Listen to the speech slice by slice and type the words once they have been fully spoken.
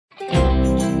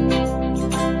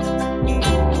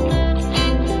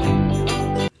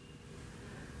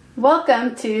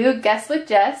Welcome to Guess with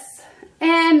Jess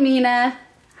and Mina.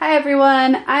 Hi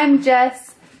everyone, I'm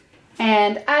Jess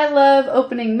and I love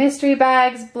opening mystery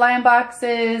bags, blind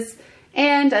boxes,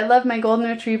 and I love my golden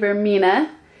retriever Mina.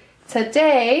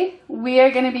 Today we are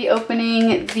going to be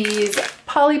opening these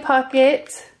Polly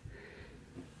Pocket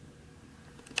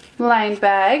blind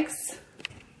bags,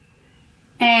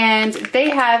 and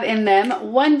they have in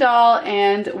them one doll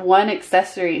and one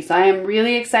accessory. So I am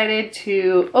really excited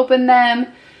to open them.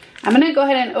 I'm gonna go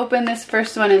ahead and open this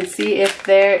first one and see if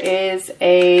there is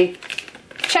a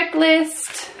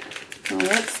checklist. So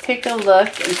let's take a look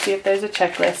and see if there's a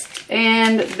checklist.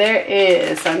 And there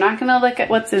is. So I'm not gonna look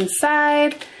at what's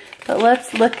inside, but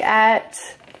let's look at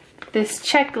this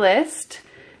checklist.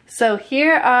 So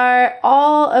here are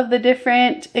all of the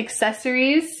different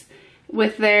accessories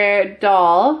with their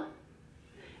doll.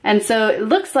 And so it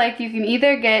looks like you can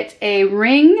either get a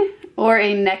ring or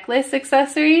a necklace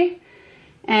accessory.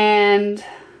 And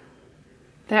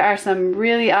there are some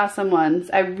really awesome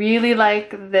ones. I really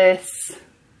like this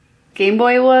Game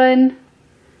Boy one,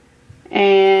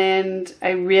 and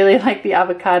I really like the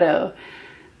avocado.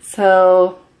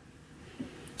 So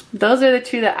those are the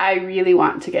two that I really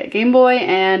want to get, Game Boy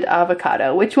and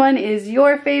avocado. Which one is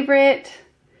your favorite?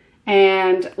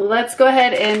 And let's go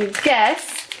ahead and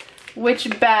guess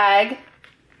which bag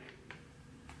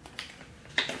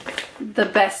the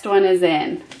best one is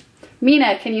in.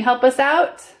 Mina, can you help us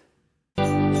out?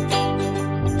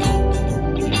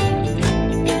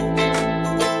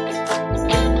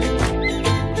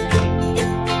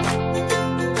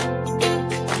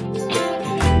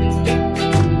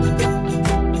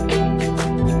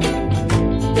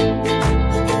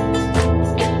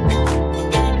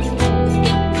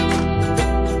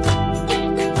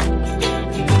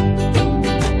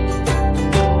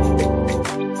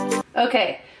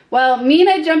 Okay, well,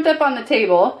 Mina jumped up on the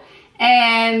table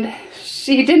and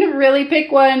she didn't really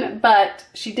pick one, but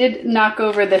she did knock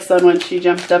over this one when she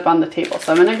jumped up on the table.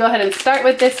 So I'm gonna go ahead and start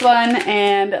with this one,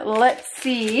 and let's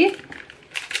see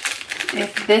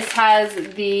if this has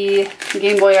the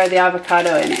Game Boy or the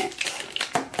avocado in it.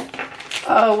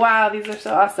 Oh wow, these are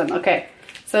so awesome. Okay,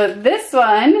 so this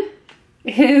one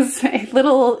is a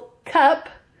little cup.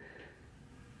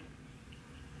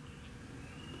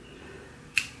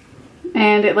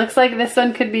 And it looks like this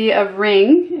one could be a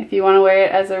ring, if you want to wear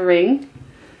it as a ring.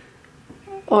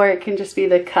 Or it can just be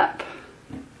the cup.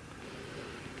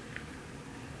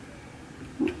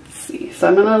 Let's see. So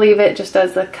I'm going to leave it just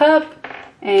as the cup.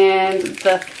 And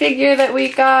the figure that we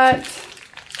got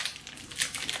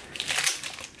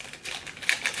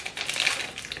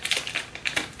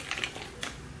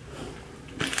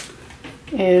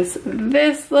is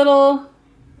this little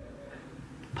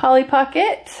Polly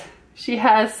Pocket. She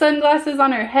has sunglasses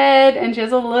on her head, and she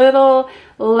has a little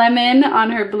lemon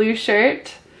on her blue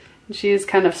shirt. She's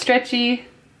kind of stretchy.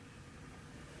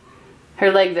 Her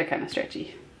legs are kind of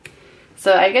stretchy.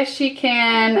 So I guess she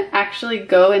can actually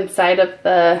go inside of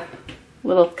the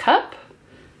little cup.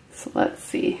 So let's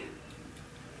see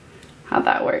how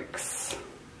that works.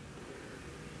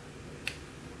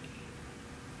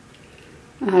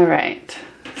 All right,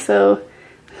 so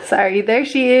sorry, there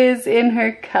she is in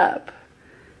her cup.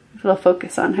 We'll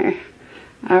focus on her.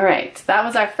 All right, that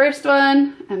was our first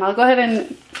one, and I'll go ahead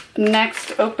and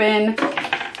next open,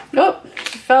 oh, it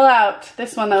fell out,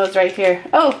 this one that was right here.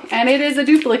 Oh, and it is a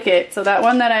duplicate, so that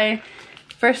one that I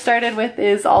first started with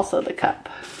is also the cup.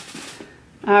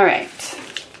 All right,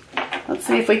 let's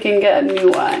see if we can get a new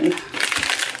one.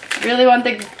 I really want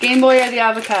the Game Boy or the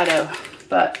avocado,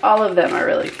 but all of them are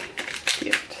really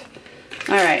cute.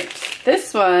 All right,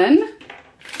 this one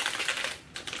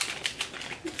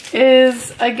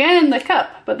is again the cup,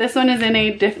 but this one is in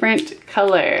a different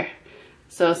color.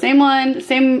 So same one,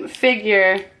 same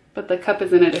figure, but the cup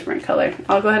is in a different color.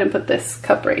 I'll go ahead and put this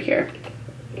cup right here.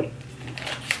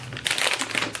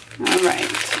 All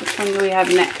right, which one do we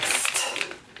have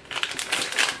next?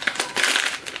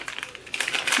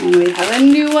 And we have a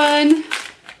new one.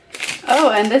 Oh,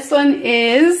 and this one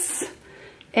is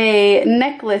a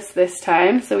necklace this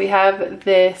time. So we have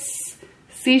this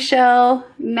seashell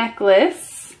necklace.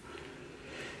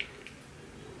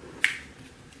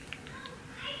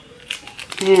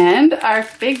 And our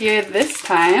figure this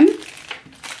time,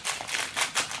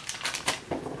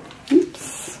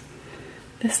 oops,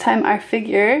 this time our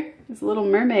figure is a little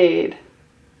mermaid.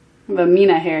 I have a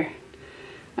Mina here.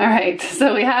 All right,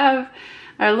 so we have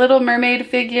our little mermaid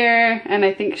figure, and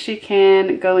I think she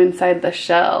can go inside the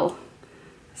shell.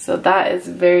 So that is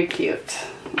very cute.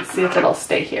 Let's see if it'll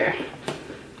stay here.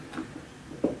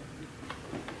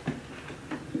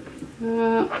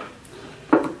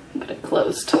 But it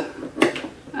closed.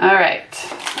 All right,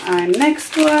 our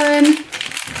next one.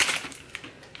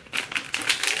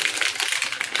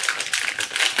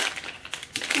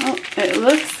 Oh, it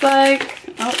looks like,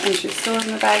 oh, and she's still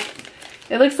in the bag.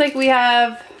 It looks like we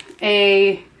have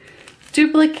a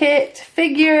duplicate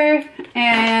figure,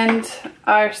 and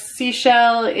our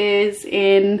seashell is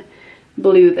in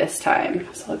blue this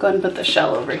time. So I'll go ahead and put the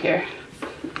shell over here.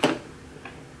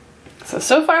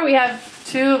 So far we have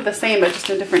two of the same, but just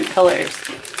in different colors.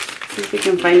 See if we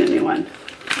can find a new one.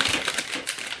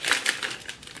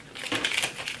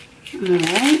 All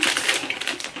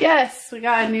right. Yes, we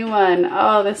got a new one.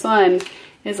 Oh, this one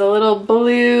is a little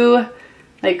blue,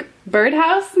 like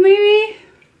birdhouse maybe?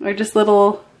 Or just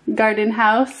little garden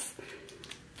house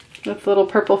with little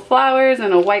purple flowers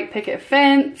and a white picket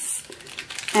fence.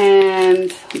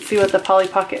 And let's see what the Polly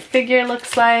Pocket figure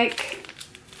looks like.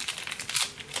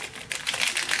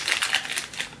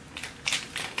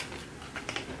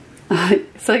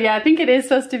 So yeah, I think it is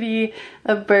supposed to be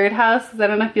a birdhouse, because I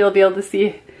don't know if you'll be able to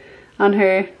see on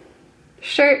her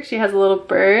shirt, she has a little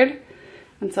bird.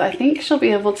 And so I think she'll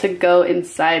be able to go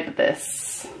inside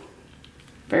this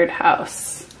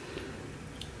birdhouse.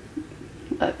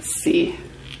 Let's see.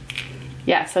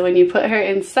 Yeah, so when you put her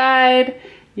inside,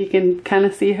 you can kind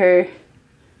of see her,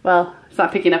 well, it's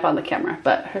not picking up on the camera,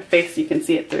 but her face, you can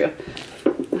see it through.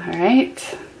 All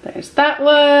right, there's that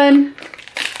one.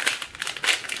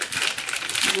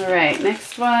 All right,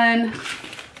 next one.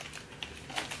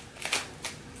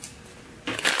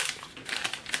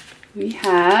 We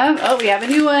have a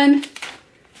new one.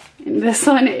 And this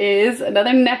one is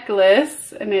another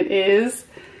necklace, and it is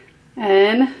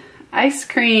an ice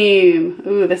cream.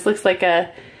 Ooh, this looks like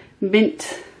a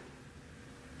mint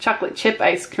chocolate chip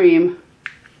ice cream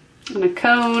on a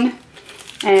cone.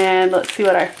 And let's see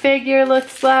what our figure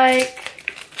looks like.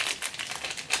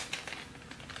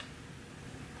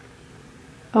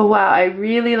 Oh wow, I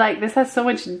really like this. Has so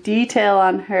much detail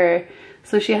on her.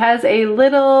 So she has a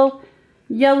little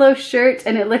yellow shirt,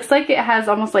 and it looks like it has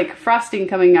almost like frosting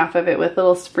coming off of it with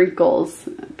little sprinkles.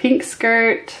 Pink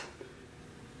skirt.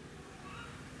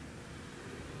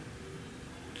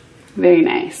 Very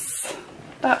nice.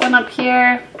 That one up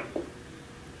here.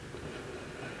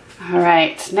 All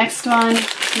right, next one.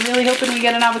 I'm really hoping we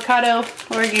get an avocado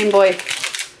or a Game Boy.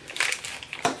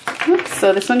 Oops,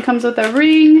 so this one comes with a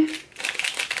ring.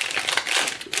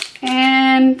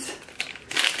 And,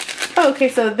 oh, okay,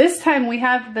 so this time we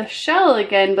have the shell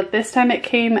again, but this time it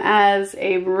came as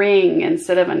a ring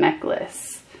instead of a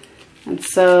necklace. And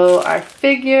so our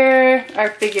figure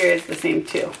is the same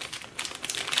too.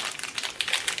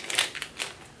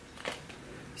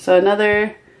 So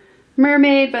another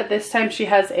mermaid, but this time she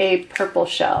has a purple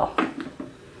shell.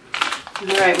 All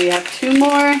right, we have two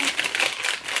more.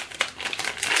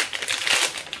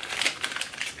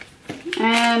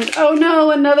 And, oh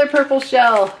no, another purple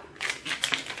shell.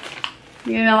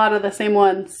 You're getting a lot of the same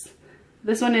ones.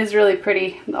 This one is really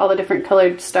pretty. All the different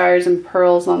colored stars and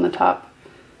pearls on the top.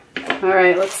 All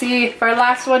right, let's see if our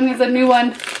last one is a new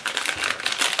one.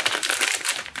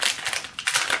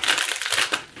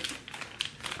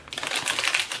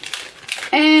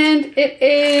 And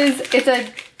it's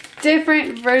a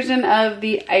different version of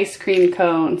the ice cream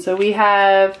cone. So we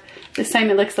have, this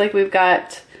time it looks like we've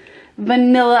got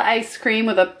vanilla ice cream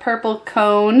with a purple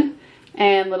cone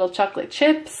and little chocolate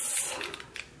chips.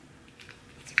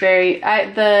 It's very,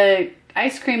 the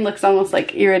ice cream looks almost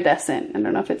like iridescent. I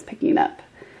don't know if it's picking up.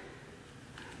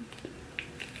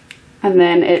 And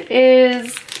then it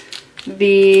is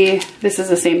this is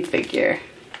the same figure.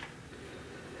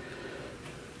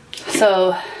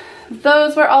 So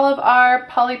those were all of our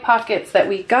Polly Pockets that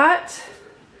we got.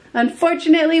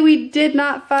 Unfortunately, we did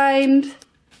not find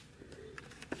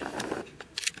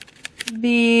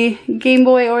the Game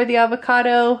Boy or the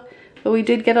avocado, but we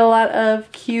did get a lot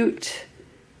of cute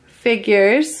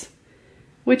figures.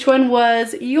 Which one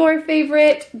was your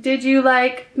favorite? Did you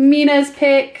like Mina's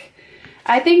pick?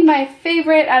 I think my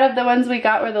favorite out of the ones we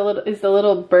got were the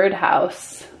little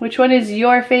birdhouse. Which one is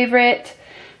your favorite?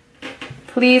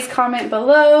 Please comment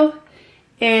below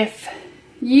if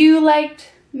you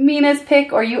liked Mina's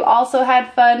pick or you also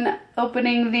had fun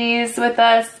opening these with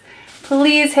us.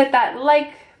 Please hit that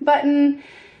like button.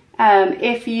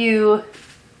 If you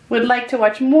would like to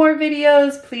watch more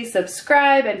videos, please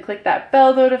subscribe and click that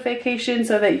bell notification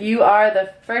so that you are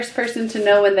the first person to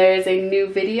know when there is a new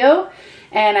video.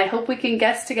 And I hope we can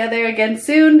guest together again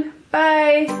soon.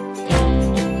 Bye!